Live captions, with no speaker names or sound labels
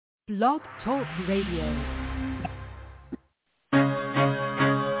Blog Talk Radio.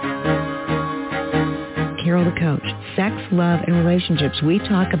 Carol the Coach. Sex, love, and relationships. We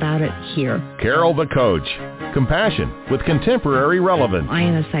talk about it here. Carol the Coach. Compassion with contemporary relevance. I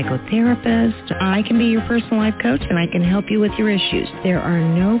am a psychotherapist. I can be your personal life coach, and I can help you with your issues. There are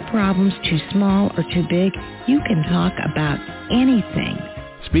no problems too small or too big. You can talk about anything.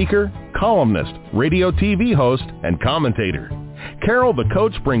 Speaker, columnist, radio TV host, and commentator. Carol the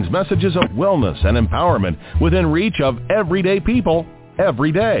Coach brings messages of wellness and empowerment within reach of everyday people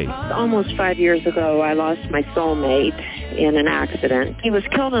every day. Almost 5 years ago, I lost my soulmate in an accident. He was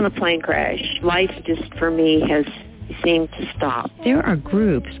killed in a plane crash. Life just, for me, has seemed to stop. There are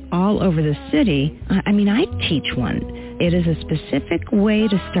groups all over the city. I teach one. It is a specific way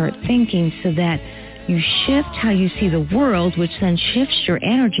to start thinking so that you shift how you see the world, which then shifts your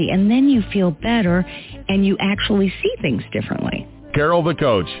energy, and then you feel better and you actually see things differently. Carol the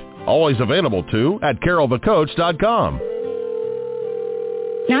Coach. Always available, too, at carolthecoach.com.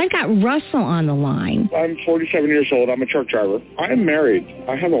 Now, I've got Russell on the line. I'm 47 years old. I'm a truck driver. I'm married.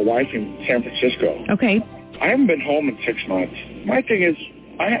 I have a wife in San Francisco. Okay. I haven't been home in 6 months. My thing is,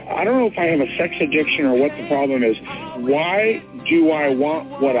 I don't know if I have a sex addiction or what the problem is. Why do I want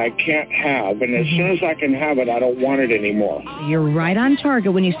what I can't have? And as soon as I can have it, I don't want it anymore. You're right on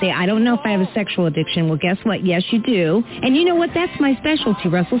target when you say, I don't know if I have a sexual addiction. Well, guess what? Yes, you do. And you know what? That's my specialty,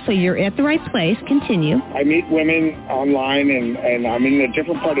 Russell, so you're at the right place. Continue. I meet women online, and I'm in a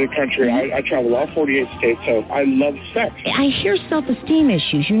different part of the country. I travel all 48 states, so I love sex. I hear self-esteem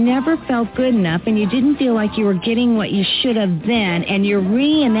issues. You never felt good enough, and you didn't feel like you were getting what you should have then, and you're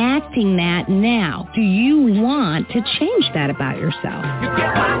reenacting that now. Do you want to change that about yourself? You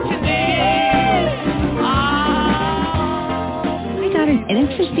get what you need. I got an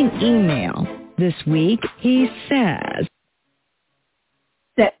interesting email this week. He says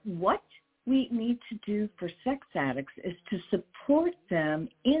that what we need to do for sex addicts is to support them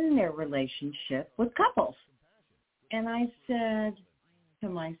in their relationship with couples. And I said to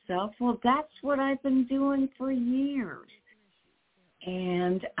myself, well, that's what I've been doing for years.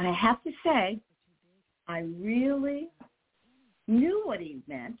 And I have to say, I really knew what he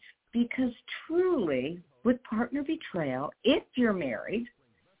meant, because truly, with partner betrayal, if you're married,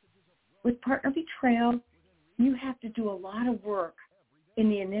 with partner betrayal, you have to do a lot of work in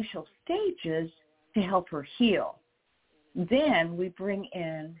the initial stages to help her heal. Then we bring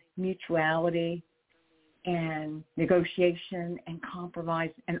in mutuality and negotiation and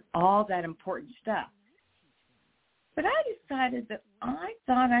compromise and all that important stuff. But I decided that I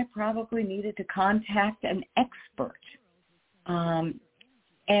thought I probably needed to contact an expert,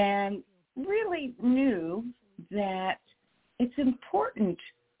 and really knew that it's important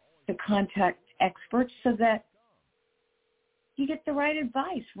to contact experts so that you get the right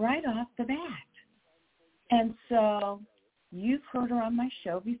advice right off the bat. And so you've heard her on my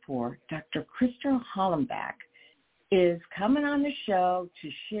show before. Dr. Crystal Hollenbach is coming on the show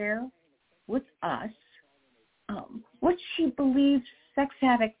to share with us what she believes sex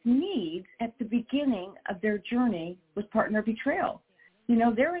addicts need at the beginning of their journey with partner betrayal. You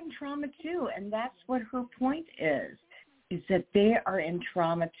know, they're in trauma too, and that's what her point is that they are in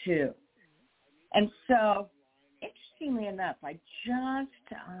trauma too. And so, interestingly enough, I just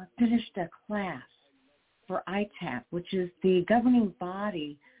finished a class for ITAP, which is the governing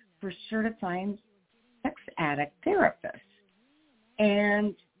body for certifying sex addict therapists.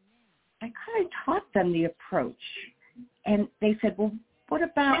 And I kind of taught them the approach, and they said, "Well, what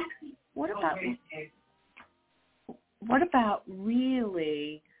about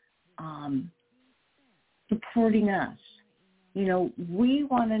really supporting us? You know, we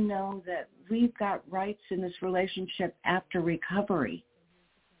want to know that we've got rights in this relationship after recovery."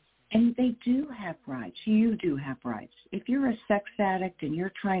 And they do have rights. You do have rights. If you're a sex addict and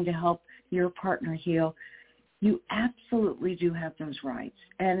you're trying to help your partner heal, you absolutely do have those rights.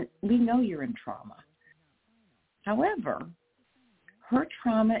 And we know you're in trauma. However, her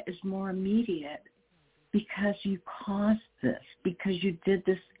trauma is more immediate because you caused this, because you did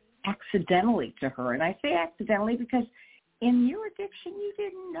this accidentally to her. And I say accidentally because in your addiction, you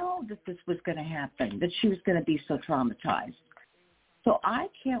didn't know that this was going to happen, that she was going to be so traumatized. So I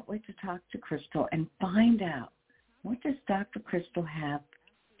can't wait to talk to Crystal and find out, what does Dr. Crystal have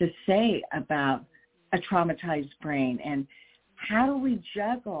to say about a traumatized brain, and how do we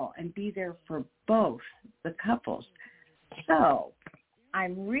juggle and be there for both the couples? So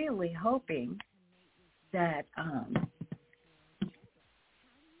I'm really hoping that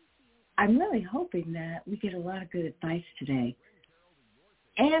we get a lot of good advice today.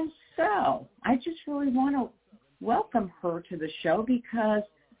 And so I just really want to welcome her to the show because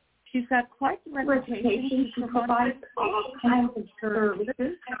She's got quite the reputation. She provides all kinds of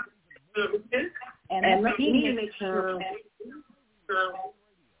services. And let me make sure.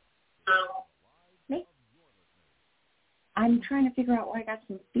 I'm trying to figure out why I got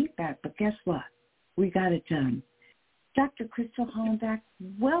some feedback, but guess what? We got it done. Dr. Crystal Hollenbeck,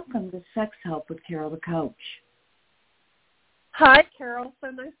 welcome to Sex Help with Carol the Coach. Hi, Carol. So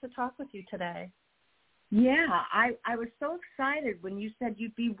nice to talk with you today. Yeah, I was so excited when you said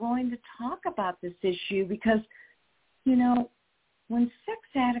you'd be willing to talk about this issue because, you know, when sex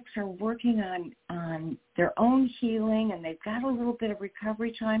addicts are working on their own healing and they've got a little bit of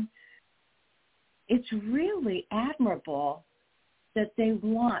recovery time, it's really admirable that they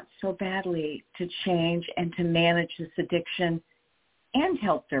want so badly to change and to manage this addiction and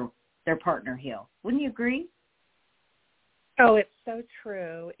help their partner heal. Wouldn't you agree? Oh, it's so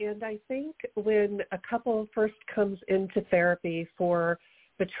true. And I think when a couple first comes into therapy for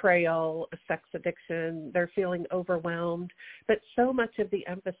betrayal, sex addiction, they're feeling overwhelmed, but so much of the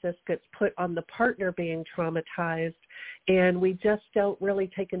emphasis gets put on the partner being traumatized, and we just don't really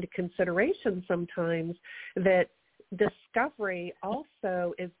take into consideration sometimes that discovery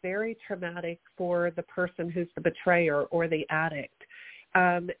also is very traumatic for the person who's the betrayer or the addict.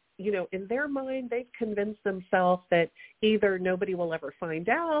 You know, in their mind, they've convinced themselves that either nobody will ever find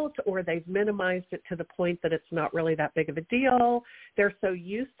out or they've minimized it to the point that it's not really that big of a deal. They're so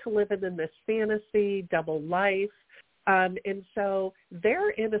used to living in this fantasy, double life. And so they're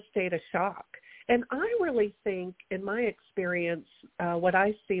in a state of shock. And I really think, in my experience, what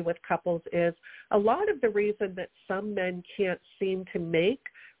I see with couples is a lot of the reason that some men can't seem to make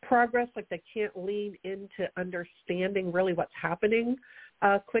progress, like they can't lean into understanding really what's happening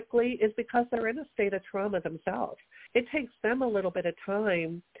quickly, is because they're in a state of trauma themselves. It takes them a little bit of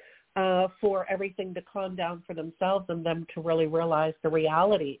time for everything to calm down for themselves and them to really realize the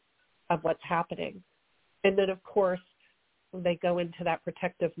reality of what's happening. And then, of course, they go into that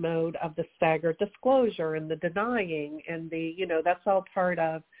protective mode of the staggered disclosure and the denying and the, you know, that's all part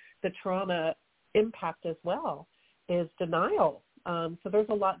of the trauma impact as well, is denial. So there's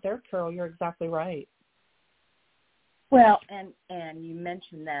a lot there, Carol. You're exactly right. Well, and you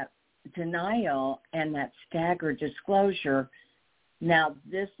mentioned that denial and that staggered disclosure. Now,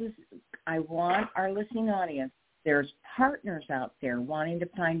 this is, I want our listening audience, there's partners out there wanting to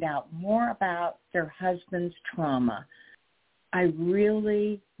find out more about their husband's trauma. I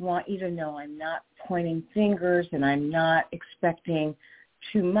really want you to know I'm not pointing fingers and I'm not expecting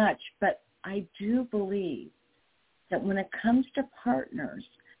too much, but I do believe that when it comes to partners,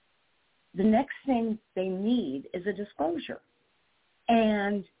 the next thing they need is a disclosure.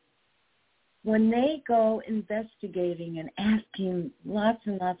 And when they go investigating and asking lots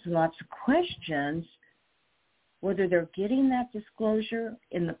and lots and lots of questions, whether they're getting that disclosure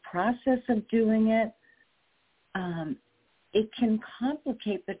in the process of doing it, it can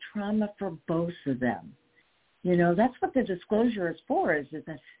complicate the trauma for both of them. You know, that's what the disclosure is for, is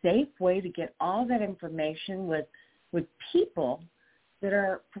a safe way to get all that information with people that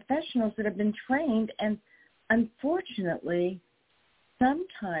are professionals that have been trained. And unfortunately,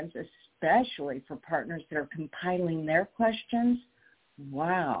 sometimes, especially for partners that are compiling their questions,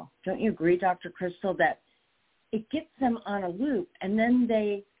 wow, don't you agree, Dr. Crystal, that it gets them on a loop, and then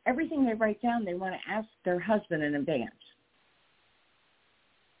everything they write down, they want to ask their husband in advance.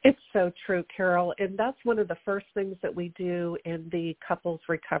 It's so true, Carol, and that's one of the first things that we do in the couples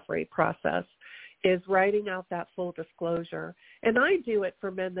recovery process is writing out that full disclosure. And I do it for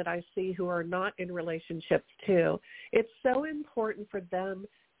men that I see who are not in relationships too. It's so important for them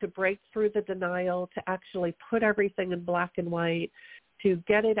to break through the denial, to actually put everything in black and white, to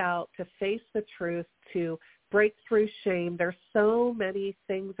get it out, to face the truth, to break through shame. There's so many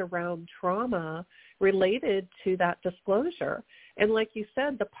things around trauma related to that disclosure. And like you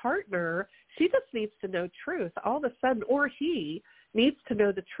said, the partner, she just needs to know truth all of a sudden, or he needs to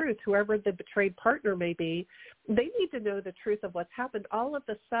know the truth, whoever the betrayed partner may be. They need to know the truth of what's happened. All of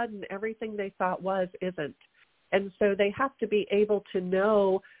a sudden, everything they thought was isn't. And so they have to be able to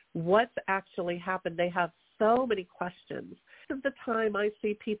know what's actually happened. They have so many questions. Of the time I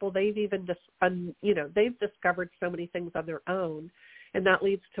see people, they've even they've discovered so many things on their own, and that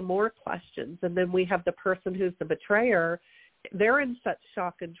leads to more questions. And then we have the person who's the betrayer. They're in such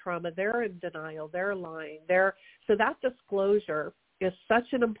shock and trauma. They're in denial. They're lying. So that disclosure is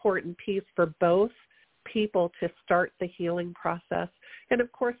such an important piece for both people to start the healing process. And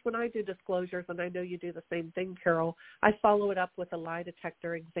of course, when I do disclosures, and I know you do the same thing, Carol, I follow it up with a lie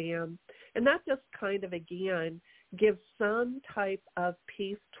detector exam. And that just kind of, again, gives some type of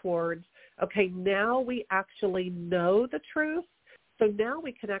piece towards, okay, now we actually know the truth. So now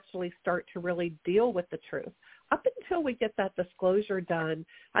we can actually start to really deal with the truth. Up until we get that disclosure done,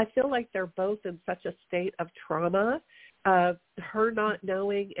 I feel like they're both in such a state of trauma, her not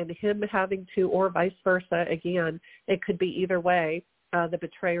knowing and him having to, or vice versa. Again, it could be either way, the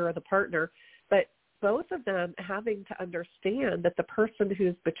betrayer or the partner. But both of them having to understand that the person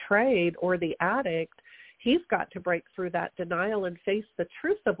who's betrayed or the addict, he's got to break through that denial and face the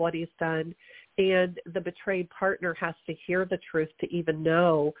truth of what he's done. And the betrayed partner has to hear the truth to even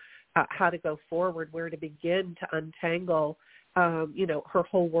know how to go forward, where to begin to untangle, her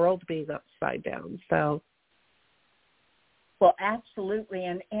whole world being upside down. So. Well, absolutely.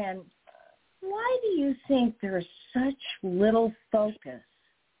 And why do you think there's such little focus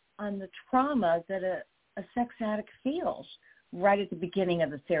on the trauma that a sex addict feels right at the beginning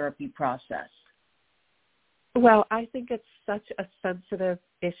of the therapy process? Well, I think it's such a sensitive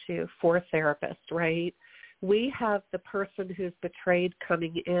issue for therapists, right? We have the person who's betrayed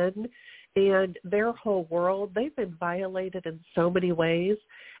coming in, and their whole world, they've been violated in so many ways.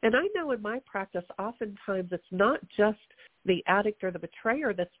 And I know in my practice, oftentimes it's not just the addict or the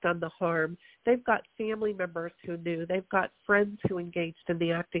betrayer that's done the harm. They've got family members who knew. They've got friends who engaged in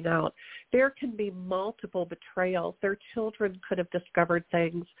the acting out. There can be multiple betrayals. Their children could have discovered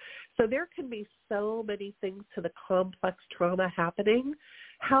things. So there can be so many things to the complex trauma happening.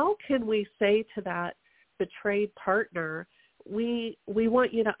 How can we say to that betrayed partner, we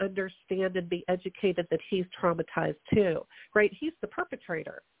want you to understand and be educated that he's traumatized too, right? He's the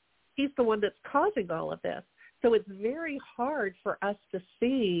perpetrator. He's the one that's causing all of this. So it's very hard for us to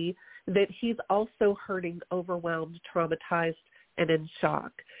see that he's also hurting, overwhelmed, traumatized, and in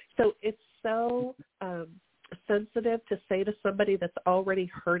shock. So it's so sensitive to say to somebody that's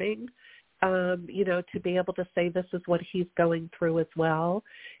already hurting, to be able to say this is what he's going through as well.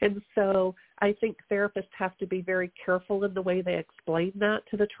 And so I think therapists have to be very careful in the way they explain that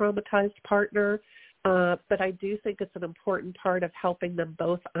to the traumatized partner. But I do think it's an important part of helping them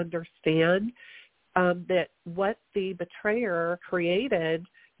both understand that what the betrayer created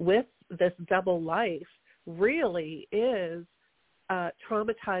with this double life really is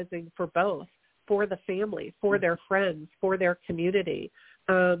traumatizing for both, for the family, for their friends, for their community,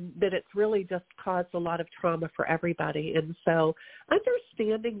 that it's really just caused a lot of trauma for everybody. And so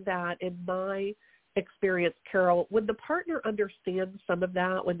understanding that, in my experience, Carol, when the partner understands some of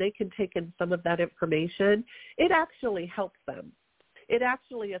that, when they can take in some of that information, it actually helps them. It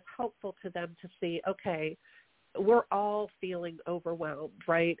actually is helpful to them to see, okay, we're all feeling overwhelmed,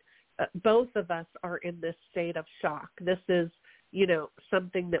 right? Both of us are in this state of shock. This is,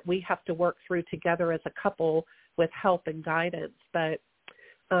 something that we have to work through together as a couple with help and guidance. But,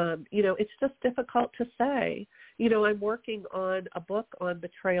 it's just difficult to say. I'm working on a book on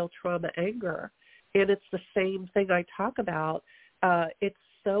betrayal, trauma, anger, and it's the same thing I talk about. It's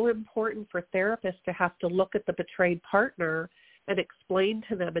so important for therapists to have to look at the betrayed partner and explain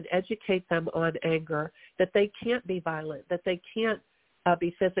to them and educate them on anger, that they can't be violent, that they can't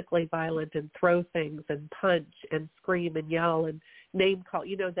be physically violent and throw things and punch and scream and yell and name call,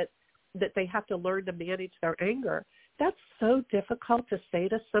 that they have to learn to manage their anger. That's so difficult to say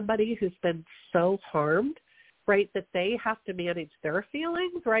to somebody who's been so harmed, right, that they have to manage their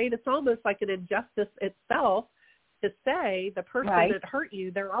feelings, right? It's almost like an injustice itself to say the person that hurt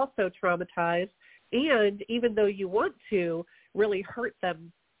you, they're also traumatized. And even though you want to really hurt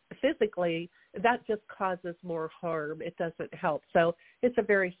them physically, that just causes more harm. It doesn't help. So it's a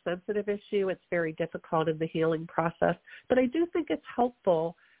very sensitive issue. It's very difficult in the healing process. But I do think it's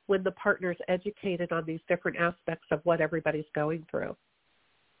helpful when the partner's educated on these different aspects of what everybody's going through.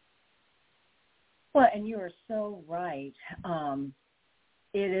 Well, and you are so right.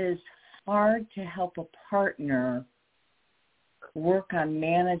 It is hard to help a partner work on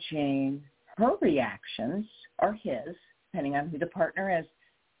managing her reactions, or his, depending on who the partner is,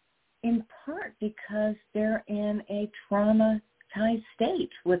 in part because they're in a traumatized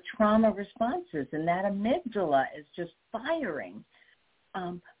state with trauma responses, and that amygdala is just firing.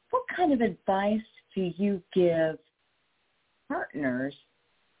 What kind of advice do you give partners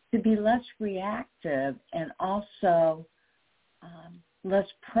to be less reactive and also less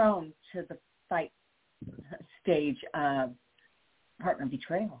prone to the fight stage of partner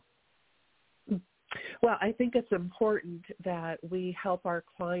betrayal? Well, I think it's important that we help our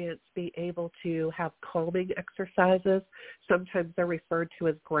clients be able to have calming exercises. Sometimes they're referred to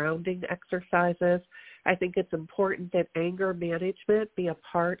as grounding exercises. I think it's important that anger management be a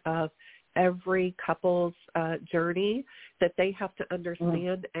part of every couple's journey, that they have to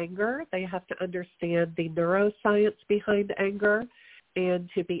understand anger. They have to understand the neuroscience behind anger. and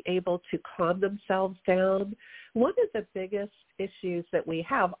to be able to calm themselves down. One of the biggest issues that we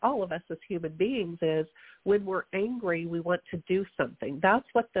have, all of us as human beings, is when we're angry, we want to do something. That's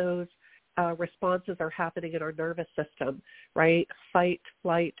what those responses are happening in our nervous system, right? Fight,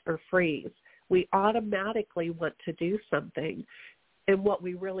 flight, or freeze. We automatically want to do something. And what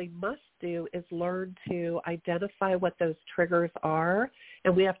we really must do is learn to identify what those triggers are,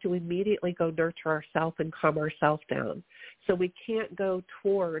 and we have to immediately go nurture ourselves and calm ourselves down. So we can't go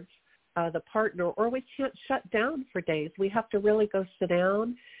towards the partner, or we can't shut down for days. We have to really go sit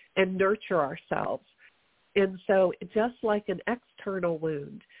down and nurture ourselves. And so just like an external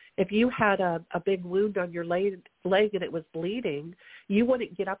wound, if you had a big wound on your leg and it was bleeding, you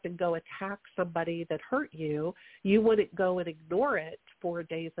wouldn't get up and go attack somebody that hurt you. You wouldn't go and ignore it for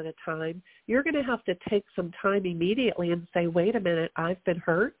days at a time. You're going to have to take some time immediately and say, wait a minute, I've been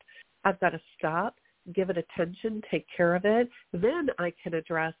hurt. I've got to stop, give it attention, take care of it. Then I can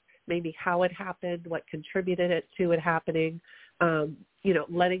address maybe how it happened, what contributed to it happening,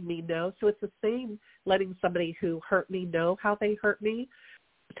 letting me know. So it's the same letting somebody who hurt me know how they hurt me,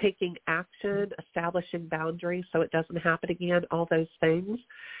 taking action, establishing boundaries so it doesn't happen again, all those things.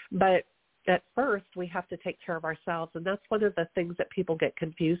 But at first, we have to take care of ourselves, and that's one of the things that people get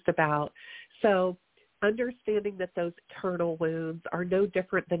confused about. So understanding that those internal wounds are no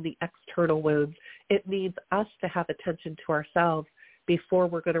different than the external wounds, it needs us to have attention to ourselves before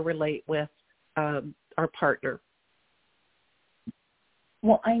we're going to relate with our partner.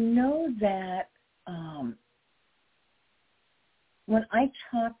 Well, I know that when I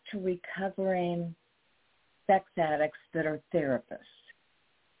talk to recovering sex addicts that are therapists,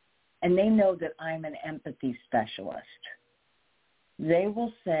 and they know that I'm an empathy specialist, they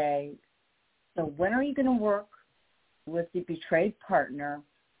will say, so when are you going to work with the betrayed partner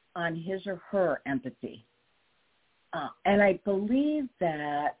on his or her empathy? And I believe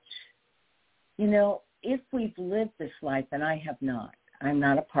that, if we've lived this life, and I have not, I'm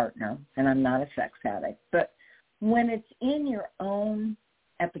not a partner and I'm not a sex addict, but when it's in your own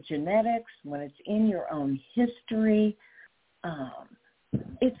epigenetics, when it's in your own history,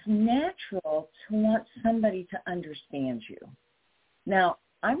 it's natural to want somebody to understand you. Now,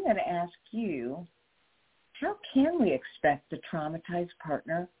 I'm going to ask you, how can we expect a traumatized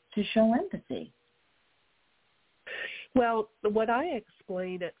partner to show empathy? Well, what I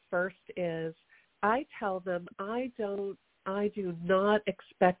explain at first is I tell them I do not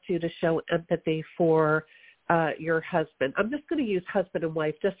expect you to show empathy for your husband. I'm just going to use husband and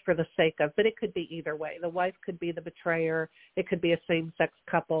wife just for the sake of, but it could be either way. The wife could be the betrayer. It could be a same-sex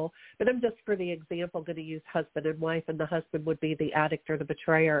couple. But I'm just, for the example, going to use husband and wife, and the husband would be the addict or the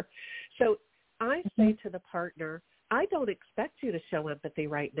betrayer. So I say to the partner, I don't expect you to show empathy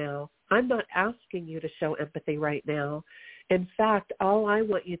right now. I'm not asking you to show empathy right now. In fact, all I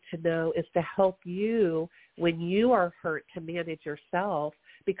want you to know is to help you when you are hurt to manage yourself,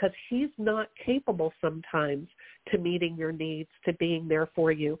 because he's not capable sometimes to meeting your needs, to being there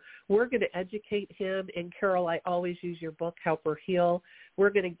for you. We're going to educate him. And Carol, I always use your book, Help or Heal.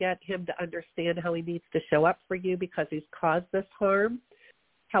 We're going to get him to understand how he needs to show up for you because he's caused this harm.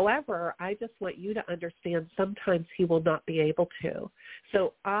 However, I just want you to understand sometimes he will not be able to.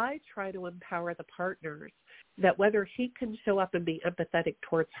 So I try to empower the partners that whether he can show up and be empathetic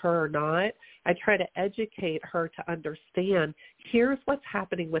towards her or not, I try to educate her to understand, here's what's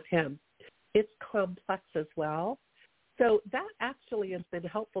happening with him. It's complex as well. So that actually has been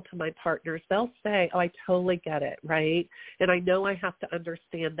helpful to my partners. They'll say, oh, I totally get it, right? And I know I have to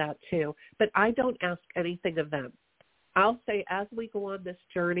understand that too. But I don't ask anything of them. I'll say as we go on this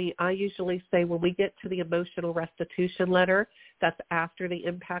journey, I usually say when we get to the emotional restitution letter, that's after the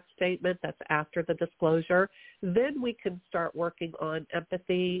impact statement, that's after the disclosure, then we can start working on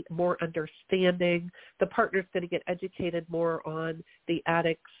empathy, more understanding. The partner's going to get educated more on the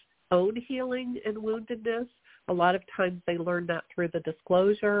addict's own healing and woundedness. A lot of times they learn that through the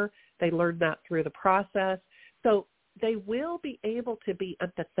disclosure. They learn that through the process. So they will be able to be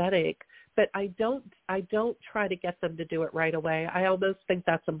empathetic, but I don't try to get them to do it right away. I almost think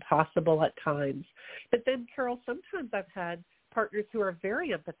that's impossible at times. But then, Carol, sometimes I've had partners who are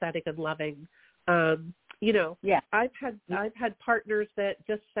very empathetic and loving. I've had partners that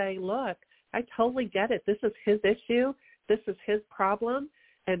just say, look, I totally get it. This is his issue. This is his problem.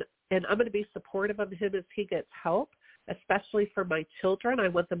 And I'm going to be supportive of him as he gets help, especially for my children. I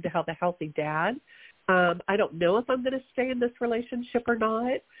want them to have a healthy dad. I don't know if I'm going to stay in this relationship or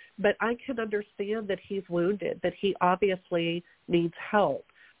not, but I can understand that he's wounded, that he obviously needs help.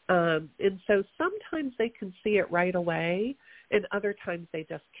 And so sometimes they can see it right away, and other times they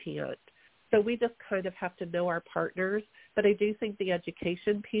just can't. So we just kind of have to know our partners. But I do think the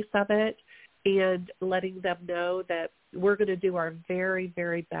education piece of it and letting them know that we're going to do our very,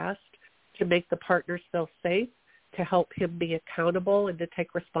 very best to make the partners feel safe, to help him be accountable and to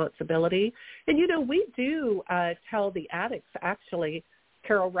take responsibility. And, we do tell the addicts, actually,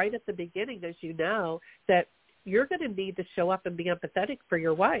 Carol, right at the beginning, as you know, that you're going to need to show up and be empathetic for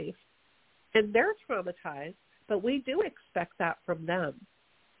your wife. And they're traumatized, but we do expect that from them.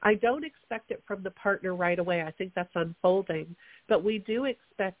 I don't expect it from the partner right away. I think that's unfolding. But we do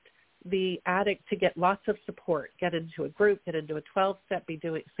expect the addict to get lots of support, get into a group, get into a 12-step,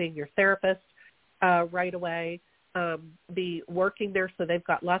 seeing your therapist right away, be working there so they've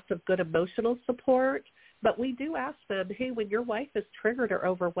got lots of good emotional support. But we do ask them, hey, when your wife is triggered or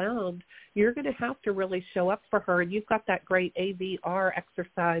overwhelmed, you're going to have to really show up for her. And you've got that great AVR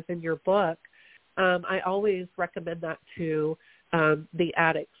exercise in your book. I always recommend that to the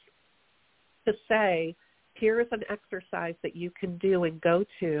addicts, to say, here is an exercise that you can do and go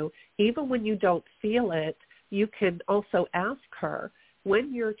to. Even when you don't feel it, you can also ask her,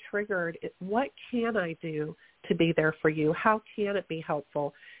 when you're triggered, what can I do to be there for you? How can it be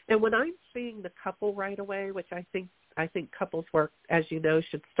helpful? And when I'm seeing the couple right away, which I think couples work, as you know,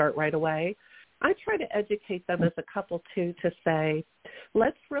 should start right away, I try to educate them as a couple, too, to say,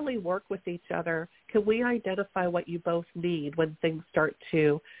 let's really work with each other. Can we identify what you both need when things start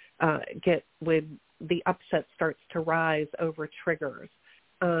to when the upset starts to rise over triggers?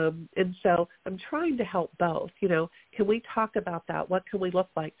 And so I'm trying to help both. Can we talk about that? What can we look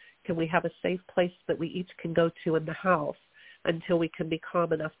like? Can we have a safe place that we each can go to in the house until we can be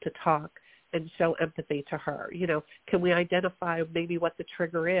calm enough to talk and show empathy to her? Can we identify maybe what the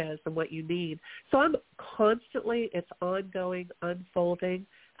trigger is and what you need? So I'm constantly, it's ongoing, unfolding,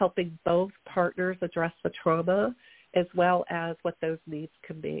 helping both partners address the trauma as well as what those needs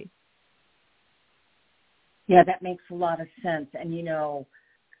can be. Yeah, that makes a lot of sense. And,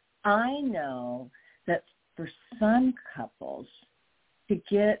 I know that for some couples to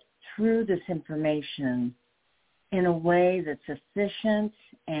get through this information in a way that's efficient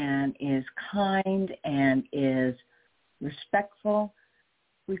and is kind and is respectful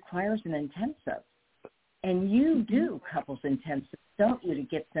requires an intensive. And you do couples intensive, don't you, to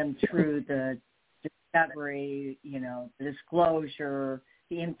get them through the discovery, the disclosure,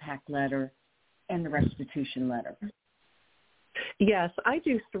 the impact letter, and the restitution letter? Yes, I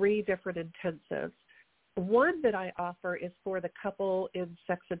do 3 different intensives. One that I offer is for the couple in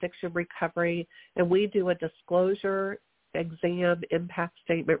sex addiction recovery, and we do a disclosure, exam, impact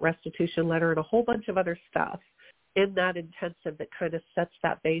statement, restitution letter, and a whole bunch of other stuff in that intensive that kind of sets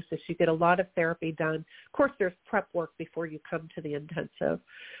that basis. You get a lot of therapy done. Of course, there's prep work before you come to the intensive.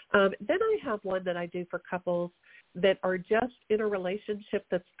 Then I have one that I do for couples that are just in a relationship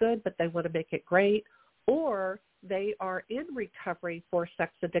that's good, but they want to make it great, or they are in recovery for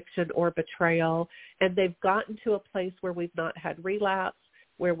sex addiction or betrayal, and they've gotten to a place where we've not had relapse,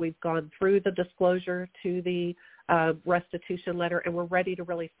 where we've gone through the disclosure to the restitution letter, and we're ready to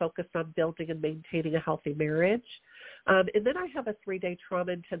really focus on building and maintaining a healthy marriage. And then I have a 3-day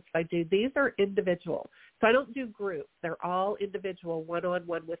trauma intensive I do. These are individual. So I don't do groups. They're all individual,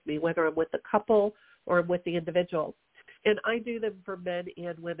 one-on-one with me, whether I'm with the couple or I'm with the individual. And I do them for men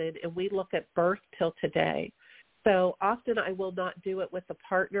and women, and we look at birth till today. So often I will not do it with the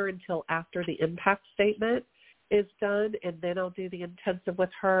partner until after the impact statement is done, and then I'll do the intensive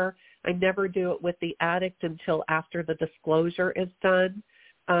with her. I never do it with the addict until after the disclosure is done,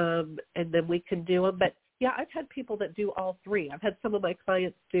 and then we can do them. But, yeah, I've had people that do all 3. I've had some of my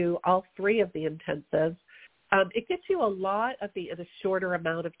clients do all 3 of the intensives. It gets you a lot of in a shorter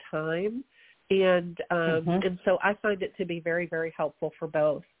amount of time, and so I find it to be very, very helpful for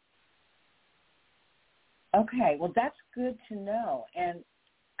both. Okay, well, that's good to know. And,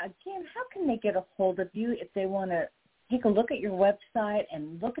 again, how can they get a hold of you if they want to take a look at your website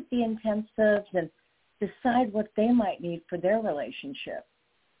and look at the intensives and decide what they might need for their relationship?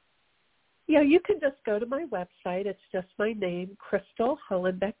 Yeah, you can just go to my website. It's just my name,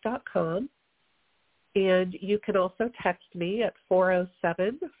 crystalhollenbeck.com. And you can also text me at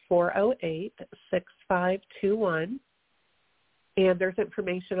 407-408-6521. And there's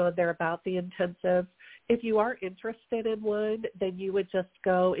information on there about the intensive. If you are interested in one, then you would just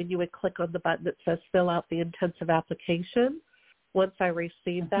go and you would click on the button that says fill out the intensive application. Once I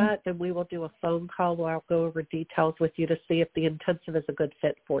receive that, then we will do a phone call where I'll go over details with you to see if the intensive is a good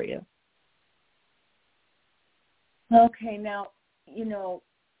fit for you. Okay, now,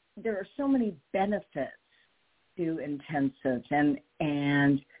 there are so many benefits to intensives,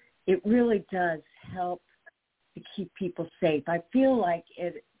 and it really does help to keep people safe. I feel like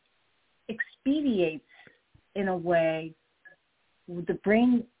it expedites in a way the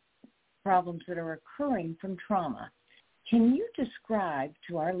brain problems that are occurring from trauma. Can you describe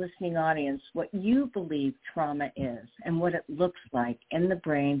to our listening audience what you believe trauma is and what it looks like in the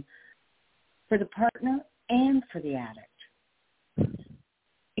brain for the partner and for the addict?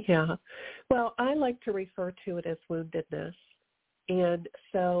 Yeah. Well, I like to refer to it as woundedness. And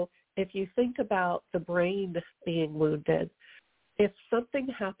so if you think about the brain being wounded, if something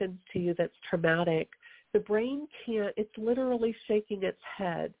happens to you that's traumatic, the brain can't, it's literally shaking its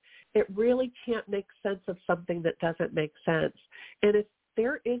head. It really can't make sense of something that doesn't make sense. And if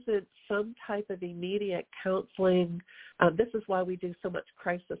there isn't some type of immediate counseling, this is why we do so much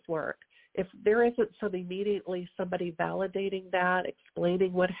crisis work. If there isn't immediately somebody validating that,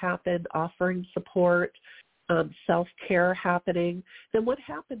 explaining what happened, offering support, self-care happening, then what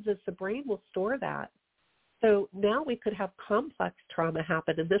happens is the brain will store that. So now we could have complex trauma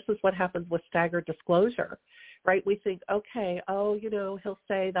happen, and this is what happens with staggered disclosure, right? We think, okay, he'll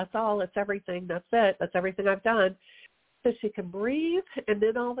say, that's all, it's everything, that's it, that's everything I've done. So she can breathe, and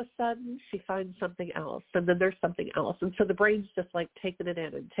then all of a sudden she finds something else, and then there's something else. And so the brain's just like taking it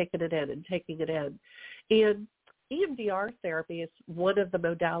in and taking it in and taking it in. And EMDR therapy is one of the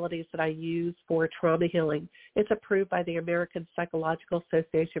modalities that I use for trauma healing. It's approved by the American Psychological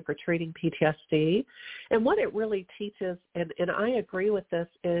Association for treating PTSD. And what it really teaches, and I agree with this,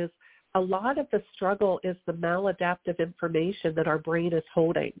 is a lot of the struggle is the maladaptive information that our brain is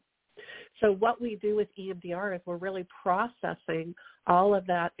holding. So what we do with EMDR is we're really processing all of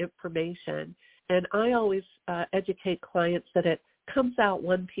that information. And I always educate clients that it comes out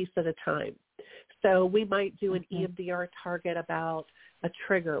one piece at a time. So we might do an EMDR target about a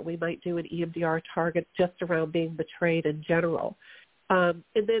trigger. We might do an EMDR target just around being betrayed in general. And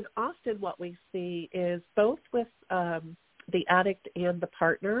then often what we see is both with the addict and the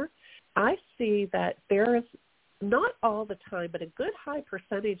partner, I see that there is not all the time, but a good high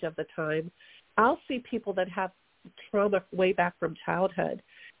percentage of the time, I'll see people that have trauma way back from childhood.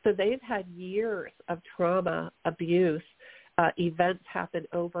 So they've had years of trauma, abuse, events happen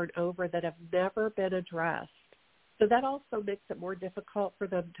over and over that have never been addressed. So that also makes it more difficult for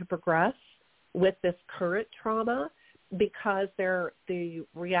them to progress with this current trauma because the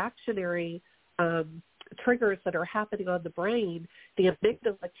reactionary triggers that are happening on the brain, the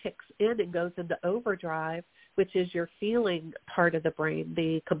amygdala kicks in and goes into overdrive, which is your feeling part of the brain,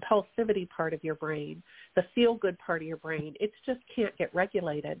 the compulsivity part of your brain, the feel-good part of your brain. It just can't get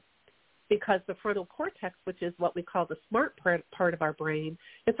regulated because the frontal cortex, which is what we call the smart part of our brain,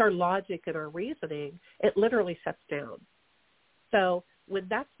 it's our logic and our reasoning, it literally shuts down. So when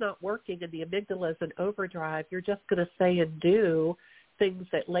that's not working and the amygdala is in overdrive, you're just going to say and do things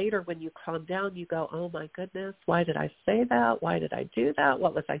that later when you calm down, you go, oh my goodness, why did I say that? Why did I do that?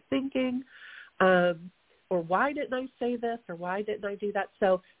 What was I thinking? Or why didn't I say this? Or why didn't I do that?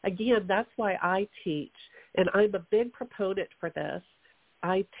 So again, that's why I teach, and I'm a big proponent for this.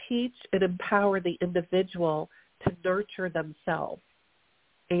 I teach and empower the individual to nurture themselves.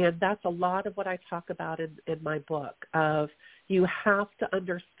 And that's a lot of what I talk about in my book of you have to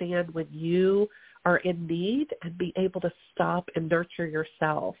understand when you are in need and be able to stop and nurture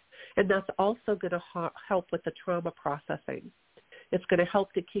yourself. And that's also going to help with the trauma processing. It's going to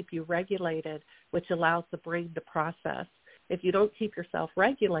help to keep you regulated, which allows the brain to process. If you don't keep yourself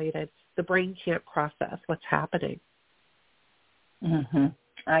regulated, the brain can't process what's happening. Mm-hmm.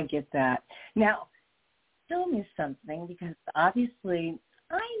 I get that. Now, tell me something, because obviously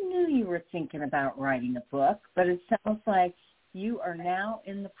I knew you were thinking about writing a book, but it sounds like you are now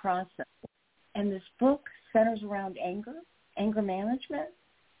in the process. And this book centers around anger management?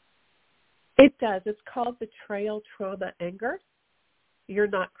 It does. It's called Betrayal, Trauma, Anger. You're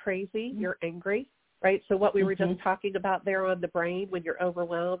not crazy. You're angry, right? So what we were just talking about there on the brain, when you're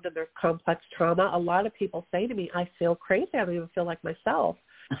overwhelmed and there's complex trauma, a lot of people say to me, I feel crazy. I don't even feel like myself,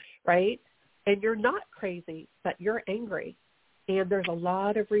 right? And you're not crazy, but you're angry. And there's a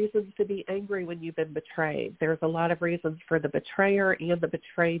lot of reasons to be angry when you've been betrayed. There's a lot of reasons for the betrayer and the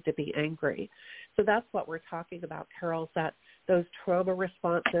betrayed to be angry. So that's what we're talking about, Carol, is that those trauma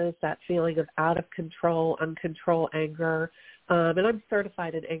responses, that feeling of out of control, uncontrolled anger. And I'm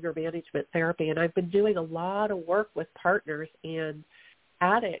certified in anger management therapy, and I've been doing a lot of work with partners and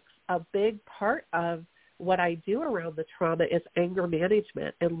addicts. A big part of what I do around the trauma is anger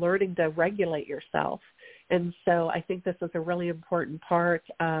management and learning to regulate yourself. And so I think this is a really important part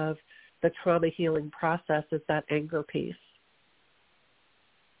of the trauma healing process, is that anger piece.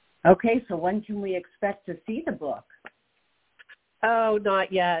 Okay, so when can we expect to see the book? Oh,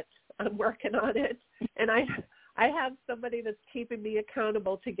 not yet. I'm working on it. And I I have somebody that's keeping me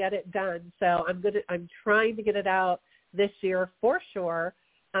accountable to get it done. So I'm trying to get it out this year for sure.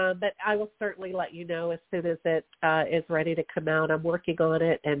 But I will certainly let you know as soon as it is ready to come out. I'm working on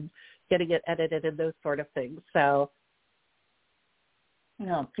it and getting it edited and those sort of things. So.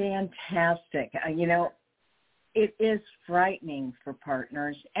 Oh, fantastic. It is frightening for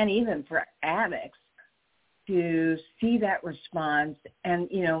partners and even for addicts to see that response. And,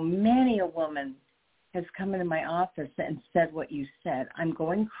 many a woman has come into my office and said what you said. I'm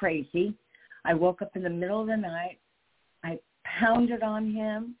going crazy. I woke up in the middle of the night. I pounded on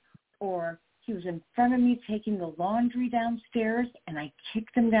him, or he was in front of me taking the laundry downstairs, and I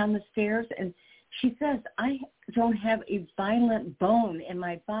kicked him down the stairs. And she says, I don't have a violent bone in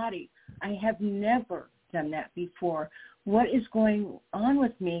my body. I have never done that before. What is going on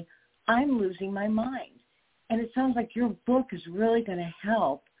with me? I'm losing my mind. And it sounds like your book is really going to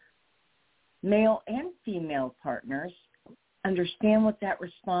help male and female partners understand what that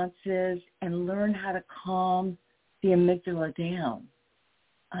response is and learn how to calm the amygdala down.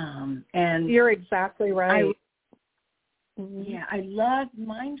 And you're exactly right. I love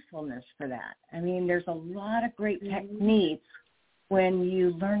mindfulness for that. I mean, there's a lot of great techniques when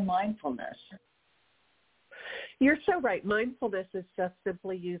you learn mindfulness. You're so right. Mindfulness is just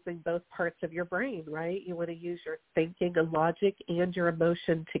simply using both parts of your brain, right? You want to use your thinking and logic and your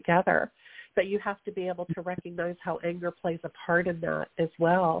emotion together. But you have to be able to recognize how anger plays a part in that as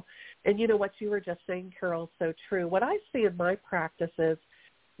well. And what you were just saying, Carol, is so true. What I see in my practice is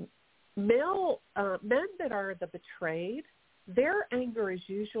men that are the betrayed, their anger is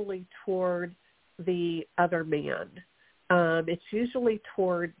usually toward the other man. It's usually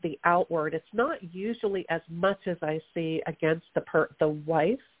toward the outward. It's not usually as much as I see against the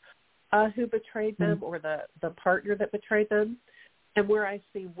wife who betrayed them or the partner that betrayed them. And where I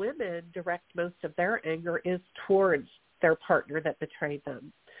see women direct most of their anger is towards their partner that betrayed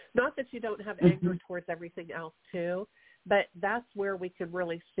them. Not that you don't have anger towards everything else too, but that's where we can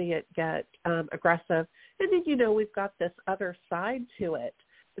really see it get aggressive. And then, we've got this other side to it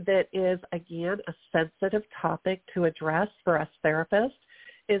that is, again, a sensitive topic to address for us therapists,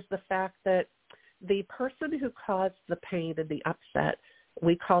 is the fact that the person who caused the pain and the upset,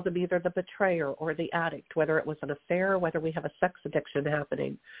 we call them either the betrayer or the addict, whether it was an affair or whether we have a sex addiction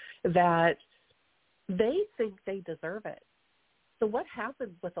happening, that they think they deserve it. So what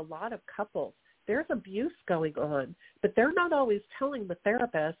happens with a lot of couples, there's abuse going on, but they're not always telling the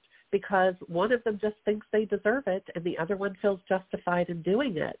therapist because one of them just thinks they deserve it and the other one feels justified in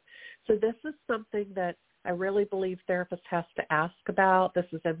doing it. So this is something that I really believe therapists have to ask about. This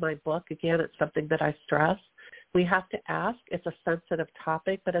is in my book. Again, it's something that I stress. We have to ask. It's a sensitive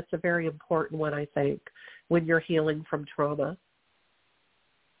topic, but it's a very important one, I think, when you're healing from trauma.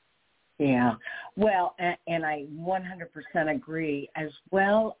 Yeah. Well, and I 100% agree, as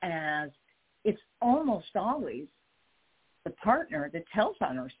well as it's almost always the partner that tells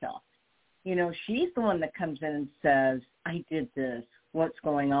on herself. She's the one that comes in and says, I did this, what's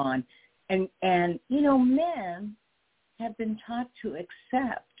going on? And men have been taught to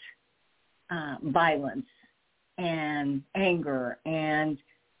accept violence and anger, and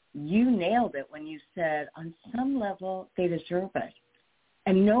you nailed it when you said on some level they deserve it.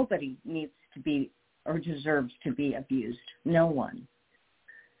 And nobody needs to be or deserves to be abused. No one.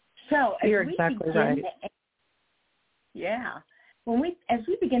 So you're exactly right. As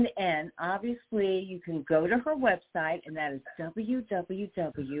we begin to end, obviously you can go to her website, and that is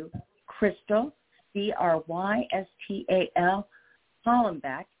www.Crystal, Crystal, Hollenbeck,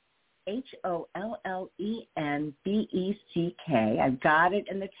 Hollenbeck. I've got it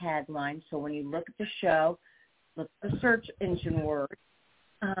in the tagline, so when you look at the show, look at the search engine word,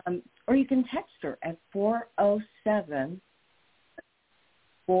 or you can text her at 407-408-6521.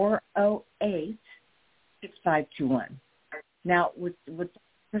 Now, with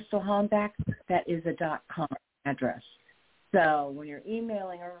Crystal Hollenbeck, that is a .com address. So when you're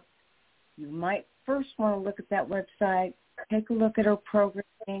emailing her, you might first want to look at that website, take a look at her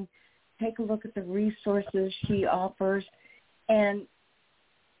programming, take a look at the resources she offers. And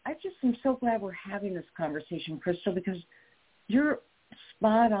I just am so glad we're having this conversation, Crystal, because you're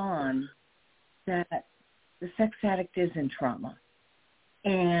spot on that the sex addict is in trauma.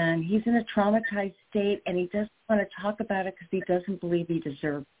 And he's in a traumatized state, and he doesn't want to talk about it because he doesn't believe he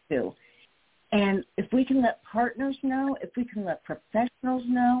deserves to. And if we can let partners know, if we can let professionals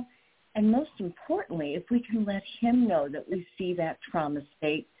know, and most importantly, if we can let him know that we see that trauma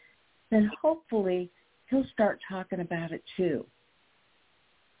state, then hopefully he'll start talking about it too.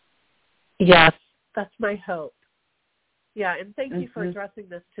 Yes, that's my hope. Yeah, and thank you for addressing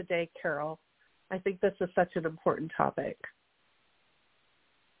this today, Carol. I think this is such an important topic.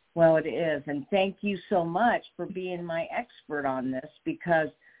 Well, it is. And thank you so much for being my expert on this, because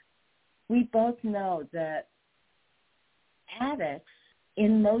we both know that addicts,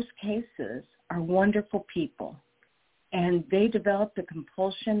 in most cases, are wonderful people. And they developed a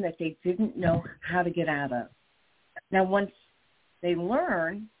compulsion that they didn't know how to get out of. Now, once they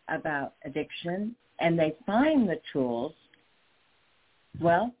learn about addiction and they find the tools,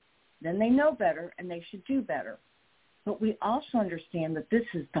 well, then they know better and they should do better. But we also understand that this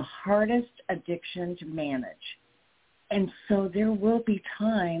is the hardest addiction to manage. And so there will be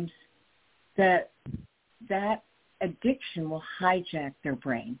times that addiction will hijack their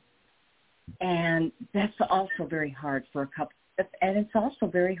brain. And that's also very hard for a couple. And it's also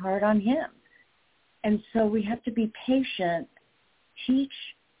very hard on him. And so we have to be patient, teach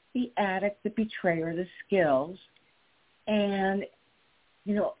the addict, the betrayer, the skills, and,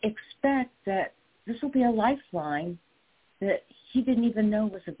 expect that this will be a lifeline that he didn't even know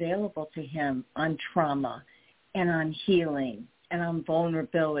was available to him on trauma and on healing and on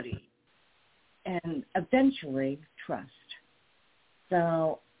vulnerability and eventually trust.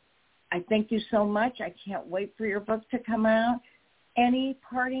 So I thank you so much. I can't wait for your book to come out. Any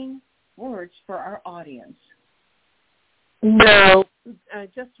parting words for our audience? No,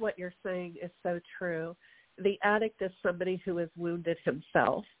 just what you're saying is so true. The addict is somebody who has wounded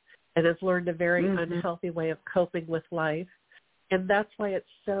himself and has learned a very unhealthy way of coping with life. And that's why it's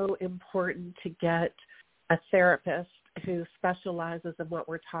so important to get a therapist who specializes in what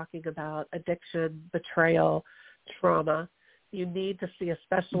we're talking about, addiction, betrayal, trauma. You need to see a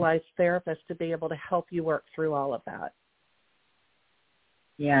specialized therapist to be able to help you work through all of that.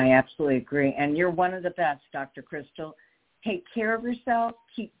 Yeah, I absolutely agree. And you're one of the best, Dr. Crystal. Take care of yourself.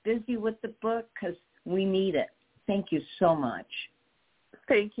 Keep busy with the book because we need it. Thank you so much.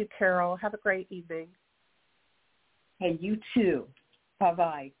 Thank you, Carol. Have a great evening. Hey, you too.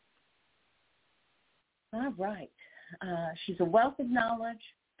 Bye-bye. All right. She's a wealth of knowledge,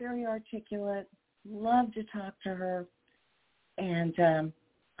 very articulate. Love to talk to her. And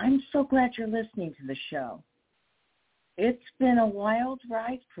I'm so glad you're listening to the show. It's been a wild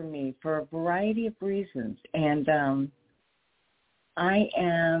ride for me for a variety of reasons. And I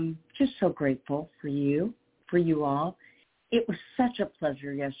am just so grateful for you all. It was such a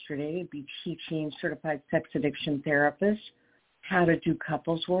pleasure yesterday to be teaching certified sex addiction therapists how to do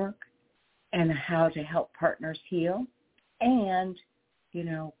couples work and how to help partners heal. And,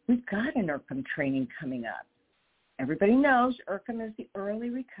 we've got an IRCM training coming up. Everybody knows IRCM is the Early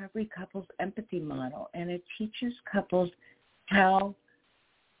Recovery Couples Empathy Model, and it teaches couples how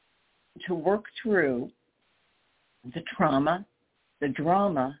to work through the trauma, the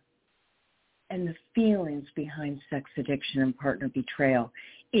drama, and the feelings behind sex addiction and partner betrayal.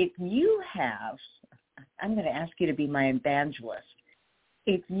 If you have, I'm going to ask you to be my evangelist.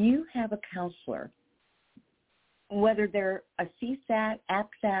 If you have a counselor, whether they're a CSAT,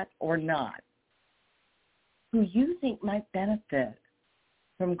 APSAT, or not, who you think might benefit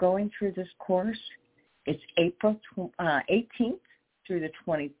from going through this course, it's April 18th through the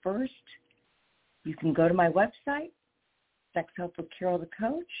 21st. You can go to my website, Sex Help with Carol the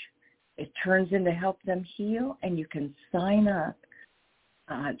Coach. It turns into Help Them Heal, and you can sign up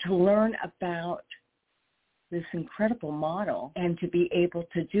to learn about this incredible model and to be able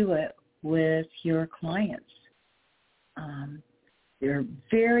to do it with your clients. There are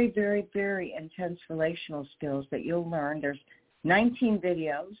very, very, very intense relational skills that you'll learn. There's 19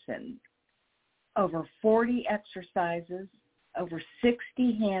 videos and over 40 exercises, over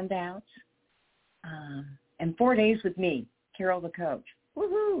 60 handouts, and 4 days with me, Carol the Coach.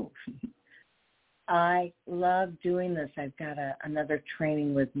 Woohoo! I love doing this. I've got another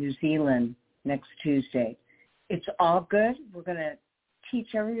training with New Zealand next Tuesday. It's all good. We're going to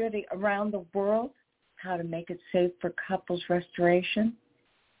teach everybody around the world how to make it safe for couples restoration.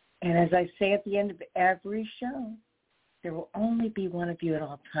 And as I say at the end of every show, there will only be one of you at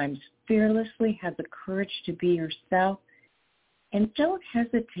all times. Fearlessly have the courage to be yourself. And don't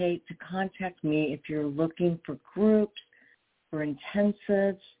hesitate to contact me if you're looking for groups, for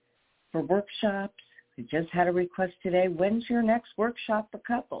intensives, for workshops. We just had a request today. When's your next workshop for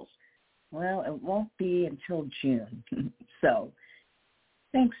couples? Well, it won't be until June. So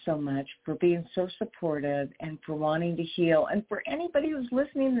thanks so much for being so supportive and for wanting to heal. And for anybody who's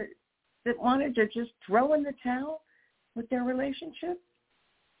listening that wanted to just throw in the towel with their relationship,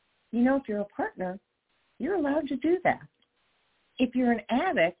 if you're a partner, you're allowed to do that. If you're an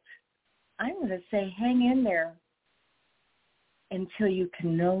addict, I'm going to say hang in there until you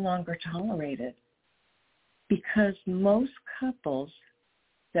can no longer tolerate it. Because most couples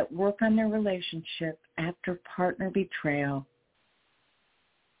that work on their relationship after partner betrayal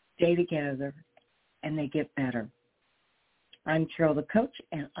stay together and they get better. I'm Carol the Coach,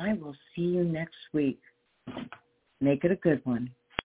 and I will see you next week. Make it a good one.